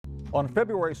On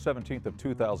February 17th of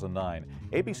 2009,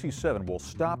 ABC7 will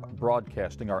stop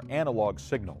broadcasting our analog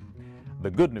signal.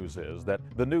 The good news is that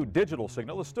the new digital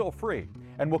signal is still free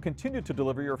and will continue to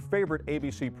deliver your favorite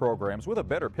ABC programs with a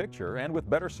better picture and with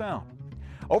better sound.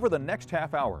 Over the next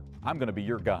half hour, I'm going to be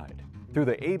your guide through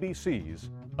the ABCs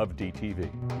of DTV.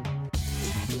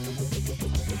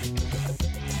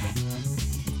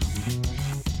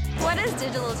 What is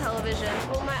digital television?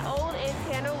 Will my old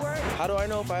antenna work? How do I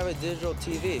know if I have a digital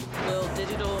TV? Will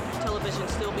digital television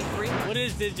still be free? What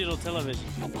is digital television?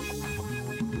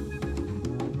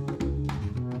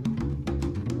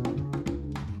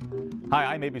 Hi,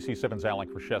 I'm ABC7's Alan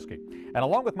Kraszewski, and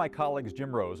along with my colleagues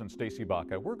Jim Rose and Stacy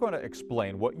Baca, we're going to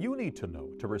explain what you need to know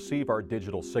to receive our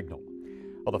digital signal.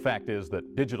 Well, the fact is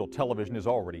that digital television is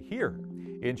already here.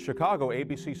 In Chicago,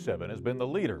 ABC7 has been the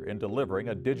leader in delivering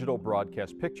a digital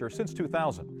broadcast picture since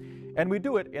 2000, and we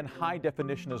do it in high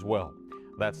definition as well.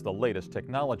 That's the latest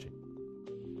technology.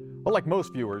 Well, like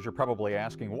most viewers, you're probably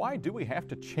asking, why do we have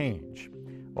to change?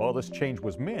 Well, this change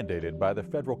was mandated by the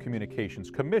Federal Communications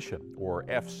Commission, or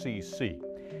FCC.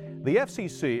 The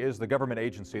FCC is the government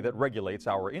agency that regulates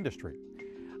our industry.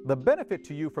 The benefit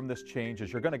to you from this change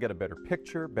is you're going to get a better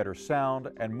picture, better sound,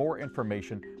 and more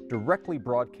information directly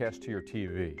broadcast to your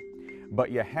TV. But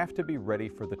you have to be ready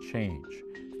for the change.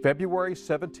 February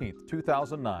 17th,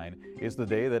 2009 is the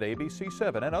day that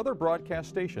ABC7 and other broadcast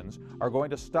stations are going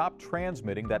to stop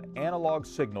transmitting that analog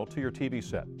signal to your TV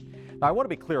set. Now, I want to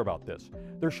be clear about this.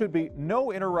 There should be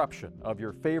no interruption of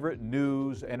your favorite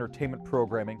news, entertainment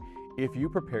programming if you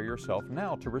prepare yourself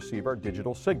now to receive our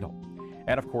digital signal.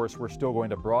 And of course, we're still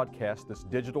going to broadcast this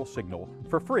digital signal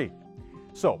for free.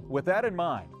 So, with that in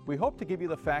mind, we hope to give you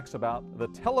the facts about the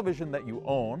television that you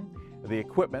own, the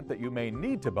equipment that you may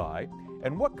need to buy,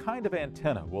 and what kind of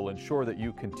antenna will ensure that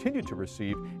you continue to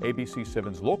receive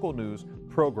ABC7's local news,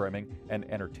 programming, and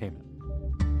entertainment.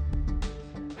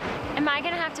 Am I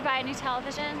going to have to buy a new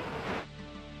television?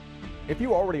 If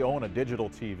you already own a digital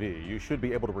TV, you should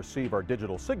be able to receive our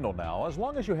digital signal now as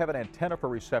long as you have an antenna for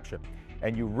reception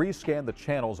and you rescan the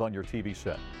channels on your TV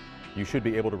set. You should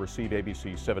be able to receive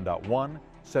ABC 7.1,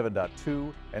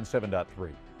 7.2, and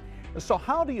 7.3. So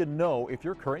how do you know if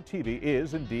your current TV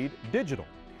is indeed digital?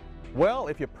 Well,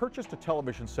 if you purchased a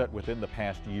television set within the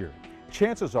past year,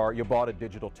 chances are you bought a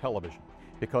digital television,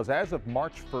 because as of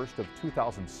March 1st of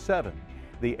 2007,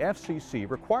 the FCC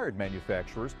required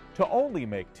manufacturers to only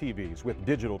make TVs with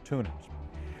digital tuners.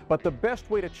 But the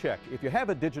best way to check if you have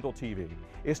a digital TV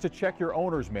is to check your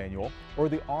owner's manual or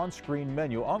the on-screen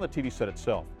menu on the TV set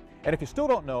itself. And if you still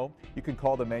don't know, you can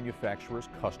call the manufacturer's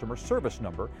customer service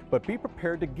number, but be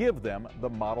prepared to give them the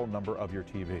model number of your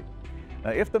TV.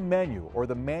 Now, if the menu or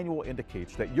the manual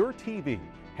indicates that your TV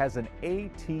has an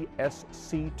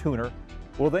ATSC tuner,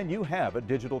 well, then you have a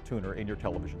digital tuner in your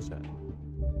television set.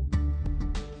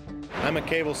 I'm a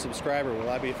cable subscriber. Will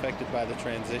I be affected by the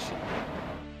transition?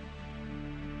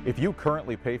 If you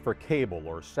currently pay for cable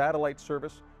or satellite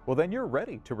service, well, then you're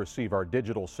ready to receive our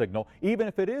digital signal, even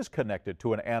if it is connected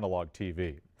to an analog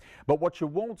TV. But what you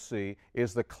won't see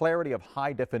is the clarity of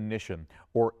high definition,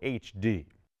 or HD.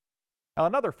 Now,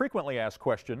 another frequently asked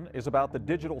question is about the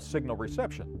digital signal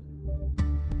reception.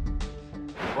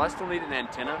 Will I still need an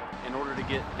antenna in order to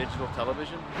get digital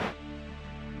television?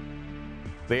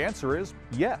 The answer is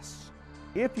yes,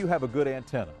 if you have a good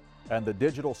antenna and the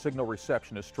digital signal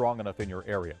reception is strong enough in your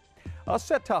area. A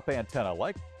set-top antenna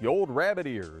like the old rabbit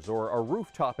ears or a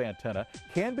rooftop antenna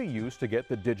can be used to get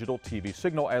the digital TV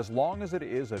signal as long as it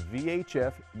is a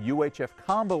VHF-UHF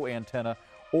combo antenna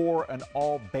or an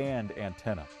all-band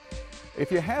antenna.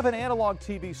 If you have an analog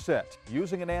TV set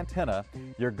using an antenna,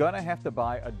 you're going to have to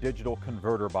buy a digital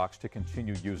converter box to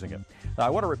continue using it. Now, I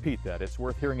want to repeat that. It's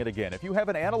worth hearing it again. If you have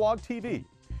an analog TV,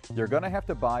 you're going to have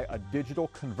to buy a digital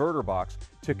converter box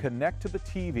to connect to the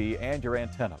TV and your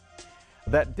antenna.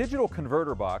 That digital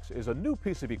converter box is a new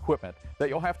piece of equipment that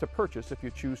you'll have to purchase if you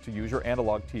choose to use your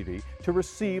analog TV to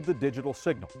receive the digital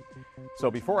signal. So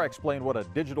before I explain what a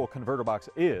digital converter box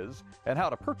is and how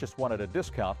to purchase one at a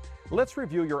discount, let's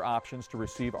review your options to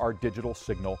receive our digital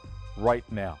signal right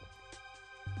now.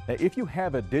 Now, if you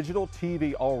have a digital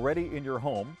TV already in your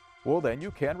home, well, then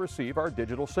you can receive our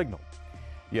digital signal.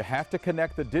 You have to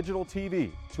connect the digital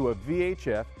TV to a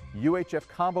VHF-UHF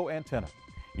combo antenna.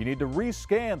 You need to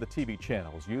rescan the TV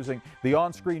channels using the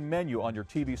on-screen menu on your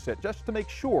TV set just to make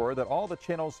sure that all the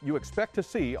channels you expect to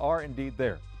see are indeed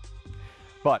there.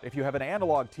 But if you have an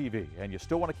analog TV and you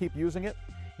still want to keep using it,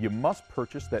 you must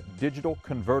purchase that digital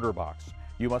converter box.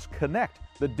 You must connect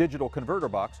the digital converter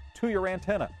box to your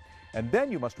antenna, and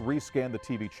then you must rescan the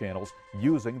TV channels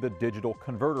using the digital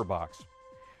converter box.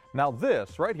 Now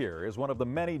this right here is one of the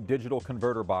many digital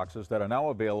converter boxes that are now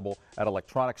available at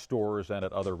electronic stores and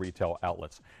at other retail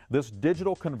outlets. This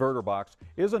digital converter box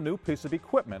is a new piece of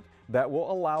equipment that will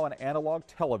allow an analog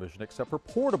television, except for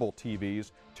portable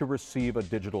TVs, to receive a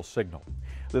digital signal.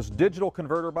 This digital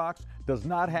converter box does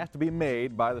not have to be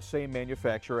made by the same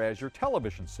manufacturer as your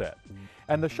television set.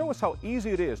 And to show us how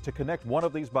easy it is to connect one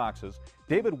of these boxes,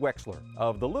 David Wexler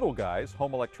of the Little Guys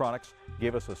Home Electronics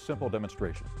gave us a simple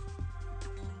demonstration.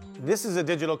 This is a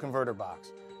digital converter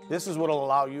box. This is what will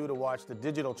allow you to watch the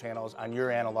digital channels on your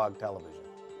analog television.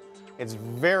 It's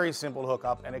very simple to hook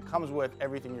up, and it comes with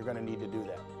everything you're going to need to do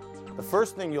that. The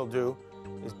first thing you'll do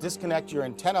is disconnect your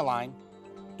antenna line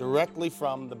directly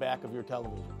from the back of your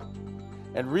television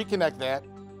and reconnect that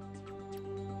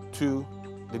to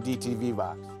the DTV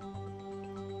box.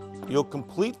 You'll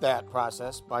complete that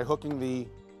process by hooking the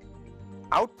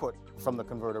output from the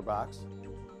converter box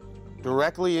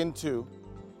directly into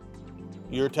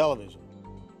your television,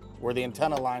 where the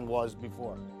antenna line was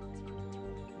before.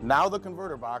 Now the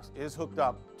converter box is hooked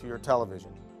up to your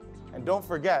television. And don't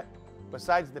forget,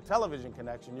 besides the television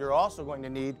connection, you're also going to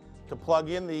need to plug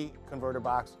in the converter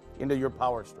box into your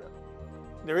power strip.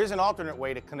 There is an alternate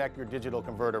way to connect your digital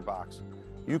converter box.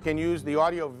 You can use the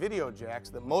audio video jacks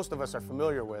that most of us are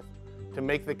familiar with to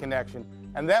make the connection,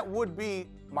 and that would be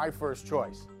my first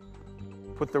choice.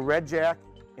 Put the red jack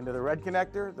into the red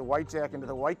connector, the white jack into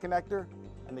the white connector,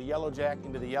 and the yellow jack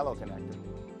into the yellow connector.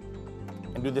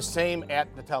 And do the same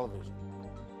at the television.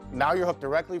 Now you're hooked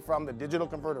directly from the digital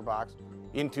converter box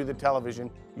into the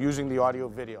television using the audio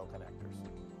video connectors.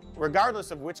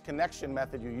 Regardless of which connection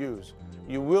method you use,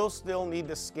 you will still need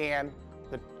to scan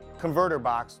the converter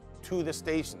box to the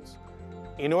stations.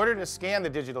 In order to scan the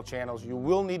digital channels, you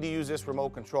will need to use this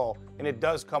remote control, and it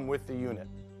does come with the unit,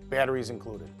 batteries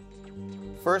included.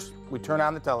 First, we turn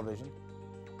on the television.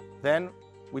 Then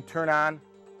we turn on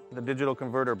the digital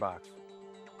converter box.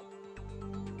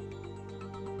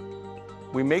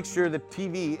 We make sure the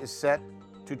TV is set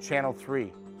to channel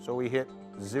 3. So we hit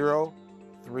 0,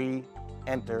 3,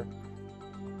 enter.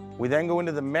 We then go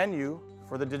into the menu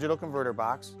for the digital converter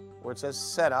box where it says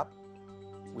setup.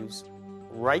 We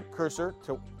right cursor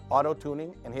to auto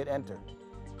tuning and hit enter.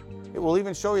 It will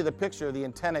even show you the picture the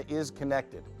antenna is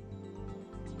connected.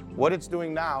 What it's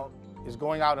doing now is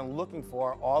going out and looking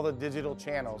for all the digital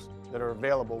channels that are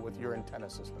available with your antenna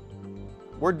system.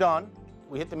 We're done.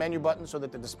 We hit the menu button so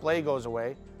that the display goes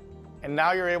away, and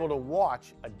now you're able to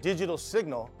watch a digital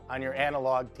signal on your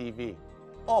analog TV.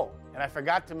 Oh, and I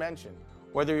forgot to mention,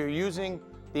 whether you're using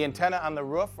the antenna on the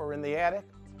roof or in the attic,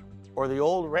 or the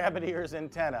old rabbit ears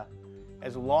antenna,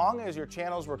 as long as your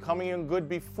channels were coming in good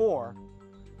before,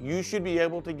 you should be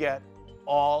able to get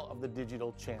all of the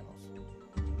digital channels.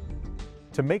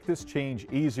 To make this change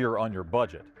easier on your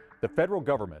budget, the federal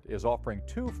government is offering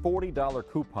 2 $40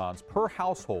 coupons per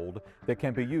household that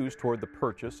can be used toward the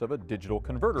purchase of a digital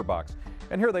converter box.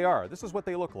 And here they are. This is what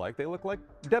they look like. They look like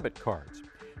debit cards.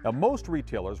 Now, most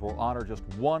retailers will honor just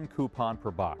 1 coupon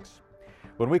per box.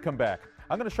 When we come back,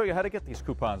 I'm going to show you how to get these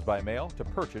coupons by mail to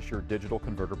purchase your digital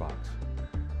converter box.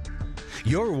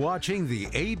 You're watching the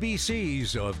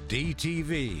ABCs of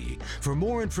DTV. For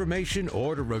more information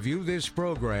or to review this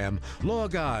program,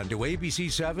 log on to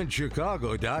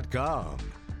abc7chicago.com.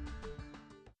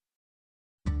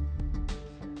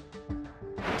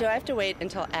 Do I have to wait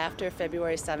until after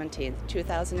February 17th,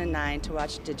 2009 to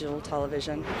watch digital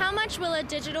television? How much will a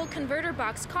digital converter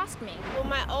box cost me? Will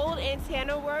my old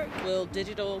antenna work? Will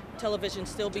digital television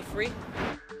still be free?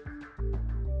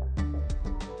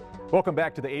 Welcome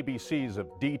back to the ABCs of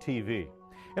DTV. You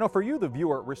know, for you, the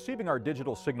viewer, receiving our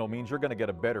digital signal means you're going to get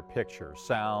a better picture,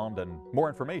 sound, and more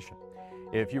information.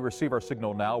 If you receive our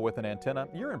signal now with an antenna,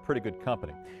 you're in pretty good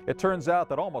company. It turns out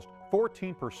that almost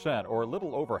 14%, or a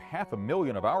little over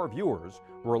 500,000 of our viewers,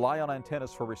 rely on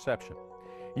antennas for reception.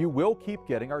 You will keep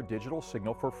getting our digital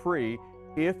signal for free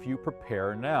if you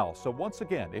prepare now. So once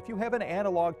again, if you have an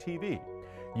analog TV,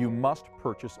 you must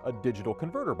purchase a digital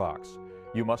converter box.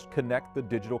 You must connect the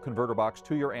digital converter box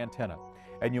to your antenna,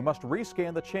 and you must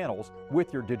rescan the channels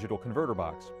with your digital converter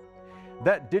box.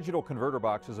 That digital converter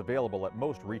box is available at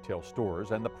most retail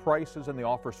stores, and the prices and the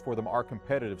offers for them are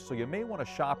competitive, so you may want to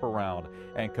shop around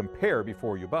and compare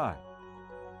before you buy.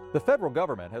 The federal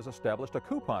government has established a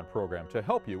coupon program to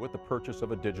help you with the purchase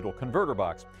of a digital converter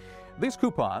box. These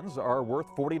coupons are worth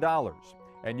 $40,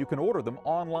 and you can order them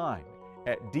online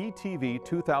at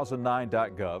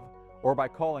dtv2009.gov or by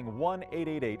calling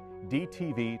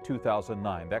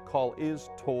 1-888-DTV-2009. That call is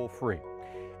toll-free.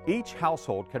 Each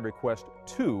household can request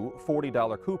 2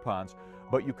 $40 coupons,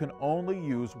 but you can only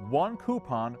use 1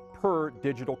 coupon per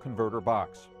digital converter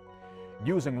box.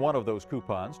 Using one of those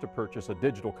coupons to purchase a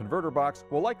digital converter box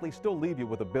will likely still leave you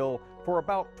with a bill for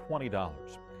about $20.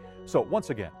 So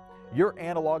once again, your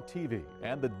analog TV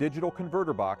and the digital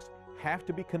converter box have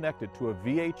to be connected to a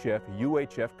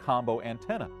VHF-UHF combo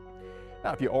antenna.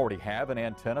 Now, if you already have an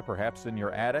antenna, perhaps in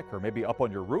your attic or maybe up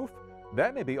on your roof,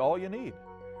 that may be all you need.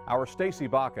 Our Stacy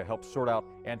Baca helps sort out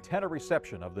antenna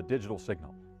reception of the digital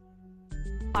signal.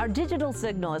 Our digital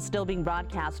signal is still being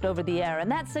broadcast over the air,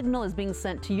 and that signal is being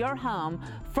sent to your home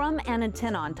from an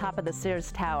antenna on top of the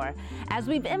Sears Tower. As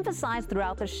we've emphasized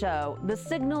throughout the show, the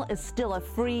signal is still a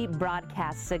free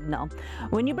broadcast signal.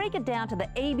 When you break it down to the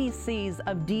ABCs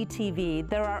of DTV,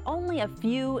 there are only a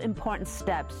few important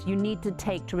steps you need to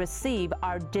take to receive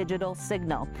our digital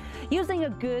signal. Using a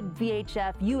good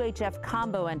VHF-UHF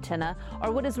combo antenna,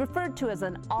 or what is referred to as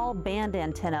an all-band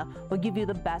antenna, will give you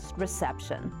the best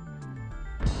reception.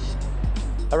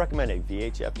 I recommend a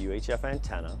VHF-UHF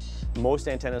antenna. Most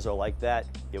antennas are like that.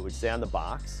 It would say on the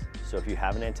box, so if you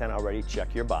have an antenna already,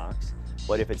 check your box.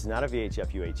 But if it's not a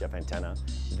VHF-UHF antenna,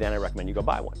 then I recommend you go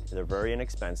buy one. They're very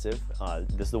inexpensive.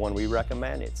 This is the one we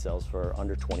recommend. It sells for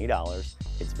under $20.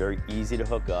 It's very easy to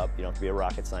hook up. You don't have to be a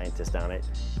rocket scientist on it.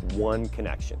 One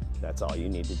connection, that's all you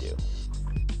need to do.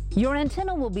 Your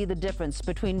antenna will be the difference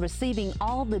between receiving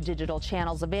all the digital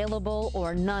channels available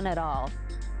or none at all.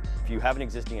 If you have an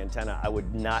existing antenna, I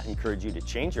would not encourage you to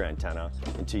change your antenna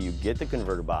until you get the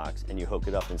converter box and you hook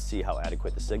it up and see how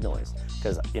adequate the signal is.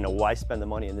 Because, why spend the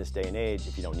money in this day and age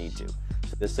if you don't need to?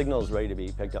 So the signal is ready to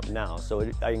be picked up now. So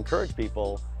I encourage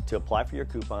people to apply for your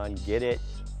coupon, get it,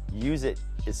 use it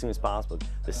as soon as possible.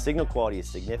 The signal quality is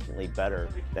significantly better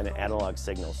than an analog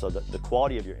signal, so the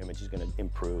quality of your image is going to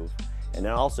improve. And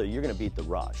then also, you're going to beat the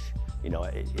rush.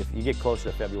 If you get closer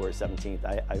to February 17th,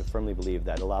 I firmly believe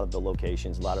that a lot of the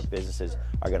locations, a lot of businesses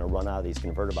are going to run out of these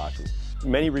converter boxes.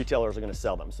 Many retailers are going to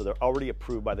sell them, so they're already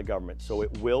approved by the government, so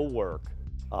it will work.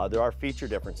 There are feature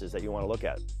differences that you want to look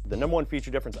at. The number one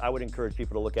feature difference I would encourage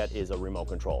people to look at is a remote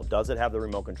control. Does it have the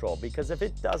remote control? Because if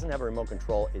it doesn't have a remote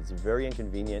control, it's very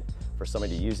inconvenient for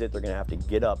somebody to use it. They're going to have to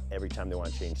get up every time they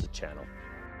want to change the channel.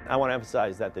 I want to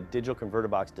emphasize that the digital converter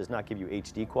box does not give you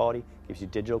HD quality, it gives you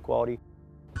digital quality.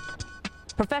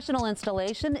 Professional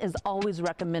installation is always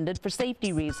recommended for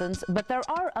safety reasons, but there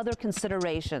are other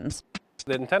considerations.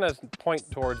 The antennas point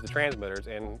towards the transmitters,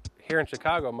 and here in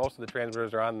Chicago, most of the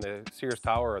transmitters are on the Sears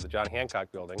Tower or the John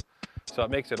Hancock building, so it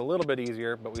makes it a little bit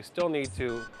easier, but we still need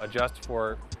to adjust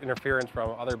for interference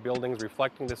from other buildings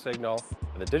reflecting the signal.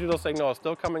 The digital signal is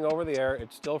still coming over the air,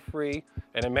 it's still free,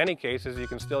 and in many cases you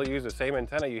can still use the same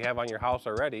antenna you have on your house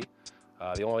already.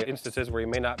 The only instances where you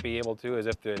may not be able to is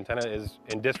if the antenna is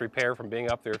in disrepair from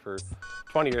being up there for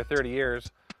 20 or 30 years.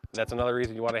 That's another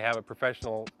reason you want to have a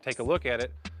professional take a look at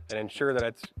it and ensure that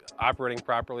it's operating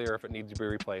properly or if it needs to be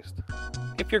replaced.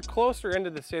 If you're closer into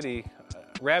the city,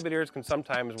 rabbit ears can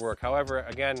sometimes work. However,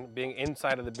 again, being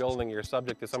inside of the building, you're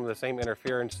subject to some of the same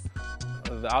interference.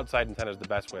 The outside antenna is the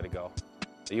best way to go.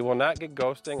 You will not get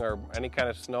ghosting or any kind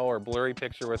of snow or blurry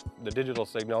picture with the digital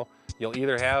signal. You'll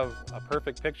either have a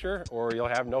perfect picture or you'll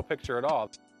have no picture at all.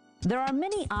 There are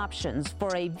many options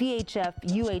for a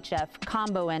VHF-UHF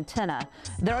combo antenna.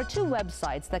 There are two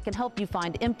websites that can help you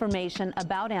find information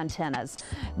about antennas.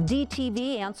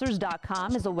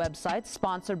 DTVanswers.com is a website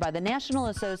sponsored by the National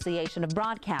Association of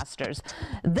Broadcasters.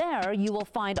 There you will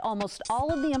find almost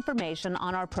all of the information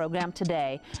on our program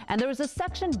today, and there is a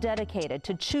section dedicated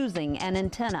to choosing an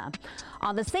antenna.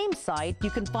 On the same site,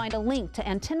 you can find a link to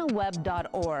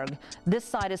antennaweb.org. This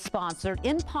site is sponsored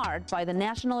in part by the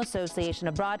National Association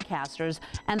of Broadcasters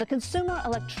and the Consumer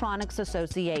Electronics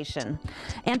Association.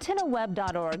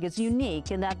 Antennaweb.org is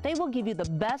unique in that they will give you the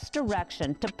best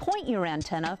direction to point your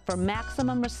antenna for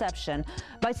maximum reception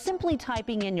by simply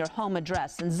typing in your home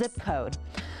address and zip code.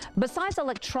 Besides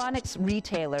electronics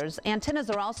retailers, antennas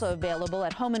are also available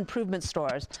at home improvement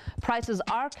stores. Prices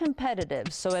are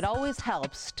competitive, so it always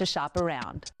helps to shop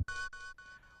around.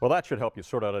 Well, that should help you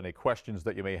sort out any questions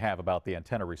that you may have about the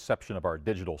antenna reception of our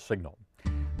digital signal.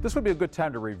 This would be a good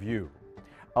time to review.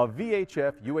 A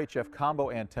VHF-UHF combo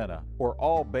antenna or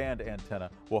all-band antenna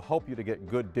will help you to get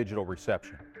good digital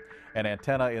reception. An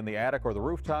antenna in the attic or the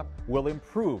rooftop will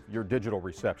improve your digital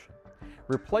reception.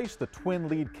 Replace the twin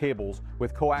lead cables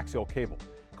with coaxial cable.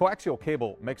 Coaxial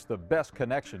cable makes the best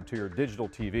connection to your digital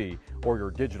TV or your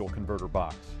digital converter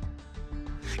box.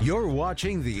 You're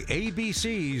watching the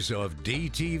ABCs of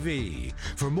DTV.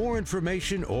 For more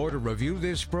information or to review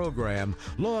this program,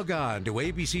 log on to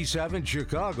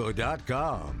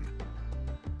abc7chicago.com.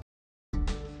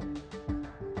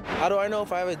 How do I know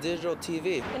if I have a digital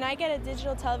TV? Can I get a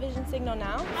digital television signal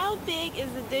now? How big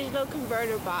is the digital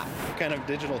converter box? What kind of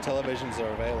digital televisions are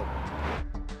available?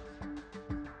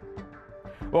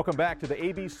 Welcome back to the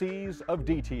ABCs of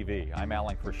DTV. I'm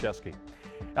Alan Krzyzewski.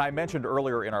 I mentioned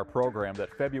earlier in our program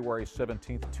that February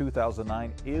 17th,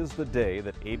 2009 is the day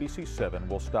that ABC7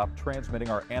 will stop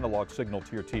transmitting our analog signal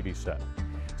to your TV set.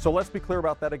 So let's be clear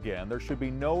about that again. There should be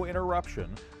no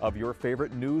interruption of your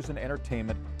favorite news and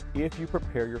entertainment if you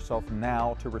prepare yourself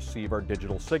now to receive our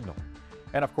digital signal.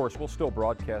 And of course, we'll still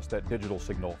broadcast that digital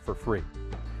signal for free.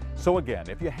 So again,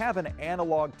 if you have an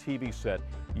analog TV set,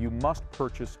 you must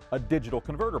purchase a digital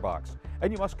converter box,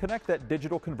 and you must connect that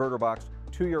digital converter box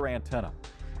to your antenna.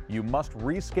 You must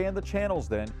rescan the channels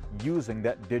then using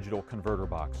that digital converter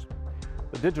box.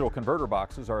 The digital converter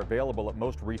boxes are available at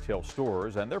most retail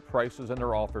stores, and their prices and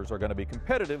their offers are going to be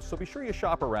competitive, so be sure you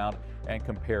shop around and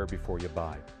compare before you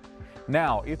buy.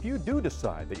 Now, if you do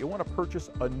decide that you want to purchase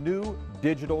a new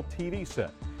digital TV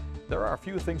set, there are a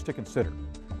few things to consider.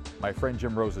 My friend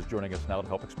Jim Rose is joining us now to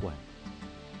help explain.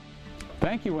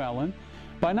 Thank you, Alan.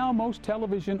 By now, most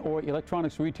television or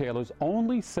electronics retailers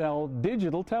only sell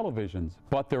digital televisions,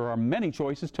 but there are many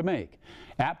choices to make.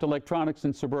 Apt Electronics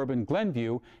in suburban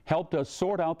Glenview helped us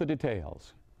sort out the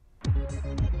details.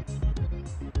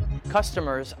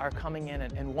 Customers are coming in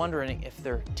and wondering if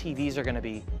their TVs are going to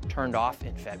be turned off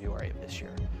in February of this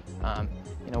year.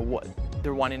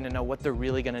 They're wanting to know what they're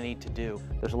really going to need to do.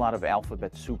 There's a lot of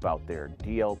alphabet soup out there.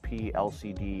 DLP,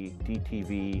 LCD,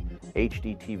 DTV,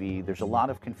 HDTV. There's a lot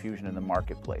of confusion in the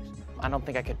marketplace. I don't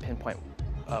think I could pinpoint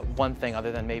one thing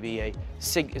other than maybe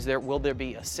will there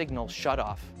be a signal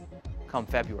shutoff come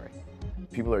February?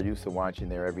 People are used to watching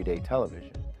their everyday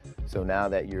television. So now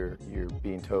that you're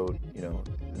being told,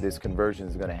 this conversion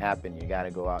is going to happen, you got to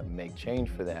go out and make change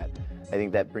for that. I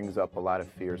think that brings up a lot of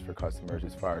fears for customers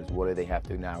as far as what do they have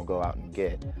to now go out and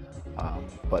get.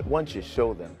 But once you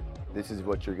show them, this is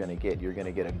what you're going to get. You're going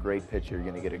to get a great picture, you're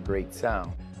going to get a great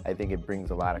sound. I think it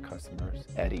brings a lot of customers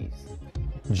at ease.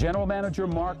 General Manager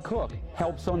Mark Cook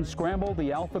helps unscramble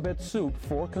the alphabet soup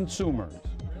for consumers.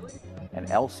 An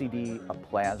LCD, a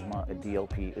plasma, a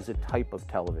DLP is a type of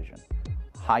television.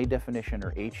 High definition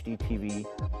or HDTV,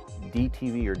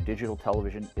 DTV or digital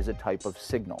television is a type of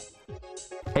signal.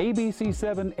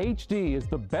 ABC7 HD is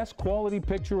the best quality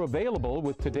picture available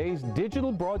with today's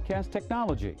digital broadcast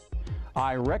technology.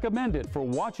 I recommend it for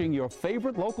watching your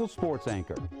favorite local sports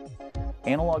anchor.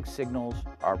 Analog signals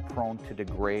are prone to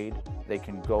degrade, they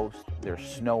can ghost, there's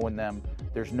snow in them.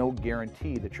 There's no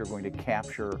guarantee that you're going to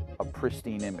capture a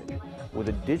pristine image. With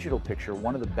a digital picture,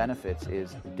 one of the benefits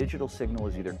is the digital signal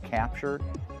is either captured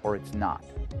or it's not.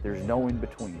 There's no in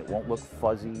between. It won't look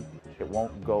fuzzy, it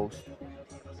won't ghost.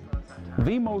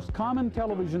 The most common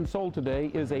television sold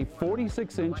today is a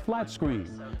 46-inch flat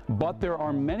screen, but there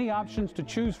are many options to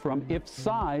choose from if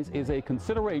size is a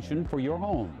consideration for your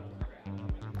home.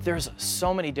 There's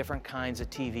so many different kinds of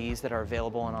TVs that are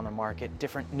available and on the market,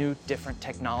 different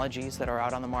technologies that are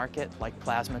out on the market, like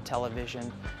plasma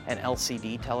television and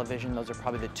LCD television. Those are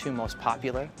probably the two most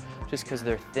popular, just because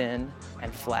they're thin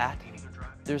and flat.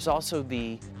 There's also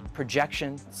the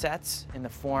projection sets in the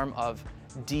form of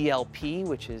DLP,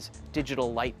 which is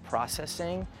digital light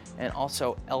processing, and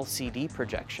also LCD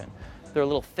projection. They're a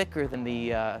little thicker than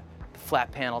the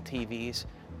flat panel TVs,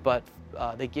 but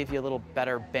they give you a little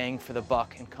better bang for the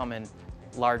buck and come in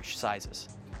large sizes.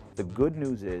 The good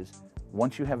news is,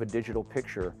 once you have a digital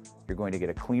picture, you're going to get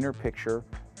a cleaner picture.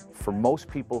 For most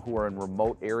people who are in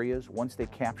remote areas, once they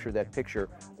capture that picture,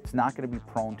 it's not going to be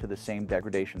prone to the same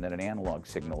degradation that an analog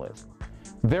signal is.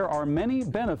 There are many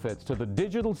benefits to the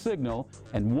digital signal,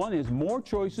 and one is more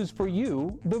choices for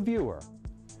you, the viewer.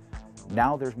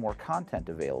 Now there's more content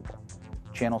available.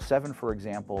 Channel 7, for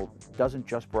example, doesn't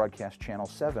just broadcast Channel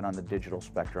 7 on the digital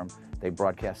spectrum. They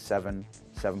broadcast 7,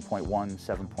 7.1,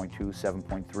 7.2,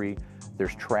 7.3.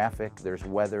 There's traffic, there's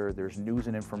weather, there's news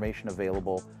and information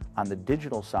available on the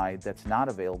digital side that's not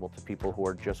available to people who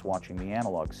are just watching the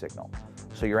analog signal.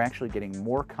 So you're actually getting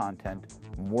more content,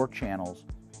 more channels,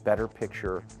 better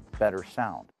picture, better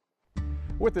sound.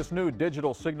 With this new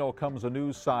digital signal comes a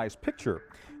new size picture.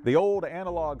 The old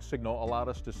analog signal allowed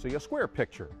us to see a square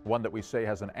picture, one that we say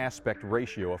has an aspect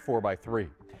ratio of 4:3.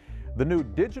 The new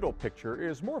digital picture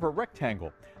is more of a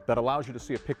rectangle that allows you to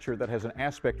see a picture that has an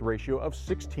aspect ratio of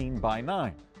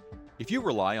 16:9. If you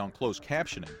rely on closed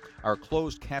captioning, our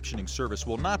closed captioning service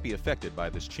will not be affected by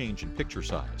this change in picture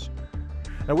size.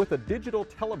 Now, with a digital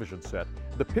television set,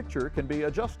 the picture can be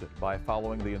adjusted by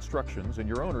following the instructions in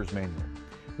your owner's manual.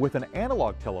 With an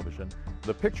analog television,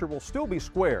 the picture will still be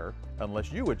square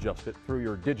unless you adjust it through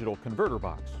your digital converter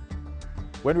box.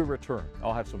 When we return,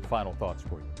 I'll have some final thoughts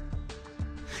for you.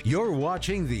 You're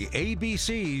watching the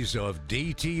ABCs of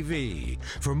DTV.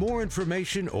 For more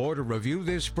information or to review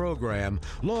this program,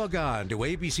 log on to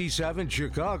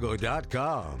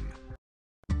abc7chicago.com.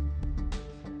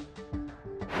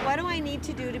 What do I need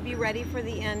to do to be ready for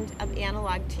the end of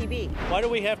analog TV? Why do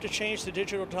we have to change to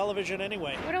digital television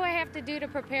anyway? What do I have to do to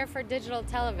prepare for digital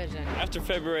television? After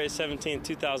February 17,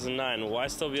 2009, will I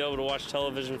still be able to watch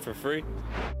television for free?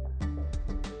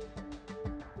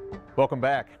 Welcome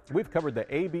back. We've covered the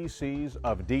ABCs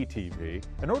of DTV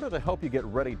in order to help you get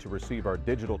ready to receive our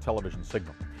digital television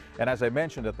signal. And as I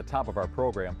mentioned at the top of our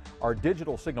program, our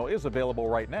digital signal is available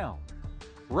right now.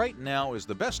 Right now is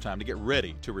the best time to get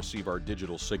ready to receive our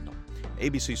digital signal.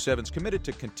 ABC7 is committed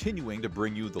to continuing to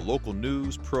bring you the local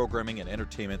news, programming, and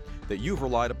entertainment that you've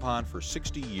relied upon for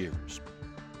 60 years.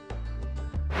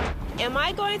 Am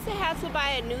I going to have to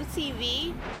buy a new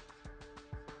TV?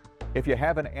 If you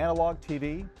have an analog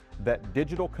TV, that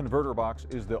digital converter box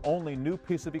is the only new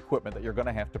piece of equipment that you're going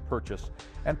to have to purchase,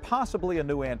 and possibly a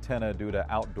new antenna due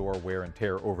to outdoor wear and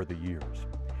tear over the years.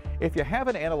 If you have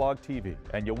an analog TV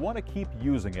and you want to keep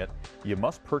using it, you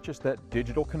must purchase that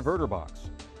digital converter box.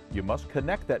 You must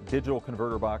connect that digital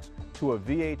converter box to a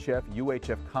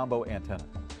VHF-UHF combo antenna.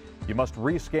 You must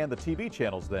rescan the TV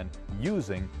channels then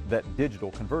using that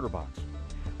digital converter box.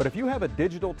 But if you have a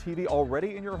digital TV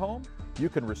already in your home, you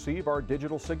can receive our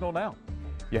digital signal now.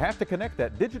 You have to connect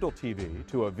that digital TV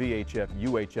to a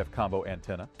VHF-UHF combo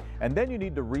antenna, and then you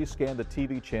need to rescan the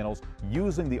TV channels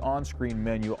using the on-screen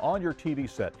menu on your TV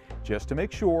set, just to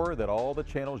make sure that all the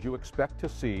channels you expect to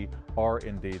see are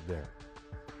indeed there.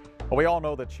 Well, we all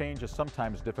know that change is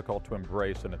sometimes difficult to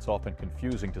embrace, and it's often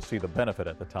confusing to see the benefit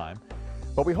at the time.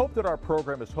 But we hope that our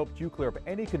program has helped you clear up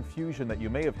any confusion that you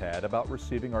may have had about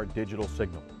receiving our digital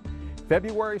signal.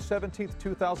 February 17th,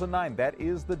 2009, that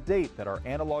is the date that our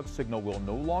analog signal will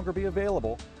no longer be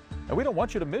available. And we don't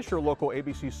want you to miss your local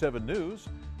ABC7 News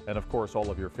and, of course,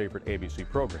 all of your favorite ABC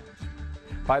programs.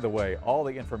 By the way, all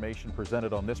the information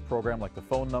presented on this program, like the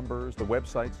phone numbers, the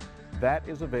websites, that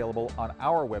is available on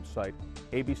our website,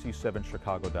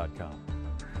 abc7chicago.com.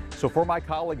 So for my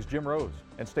colleagues Jim Rose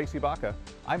and Stacy Baca,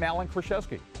 I'm Alan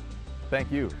Kraszewski.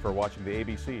 Thank you for watching the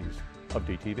ABCs of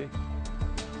DTV.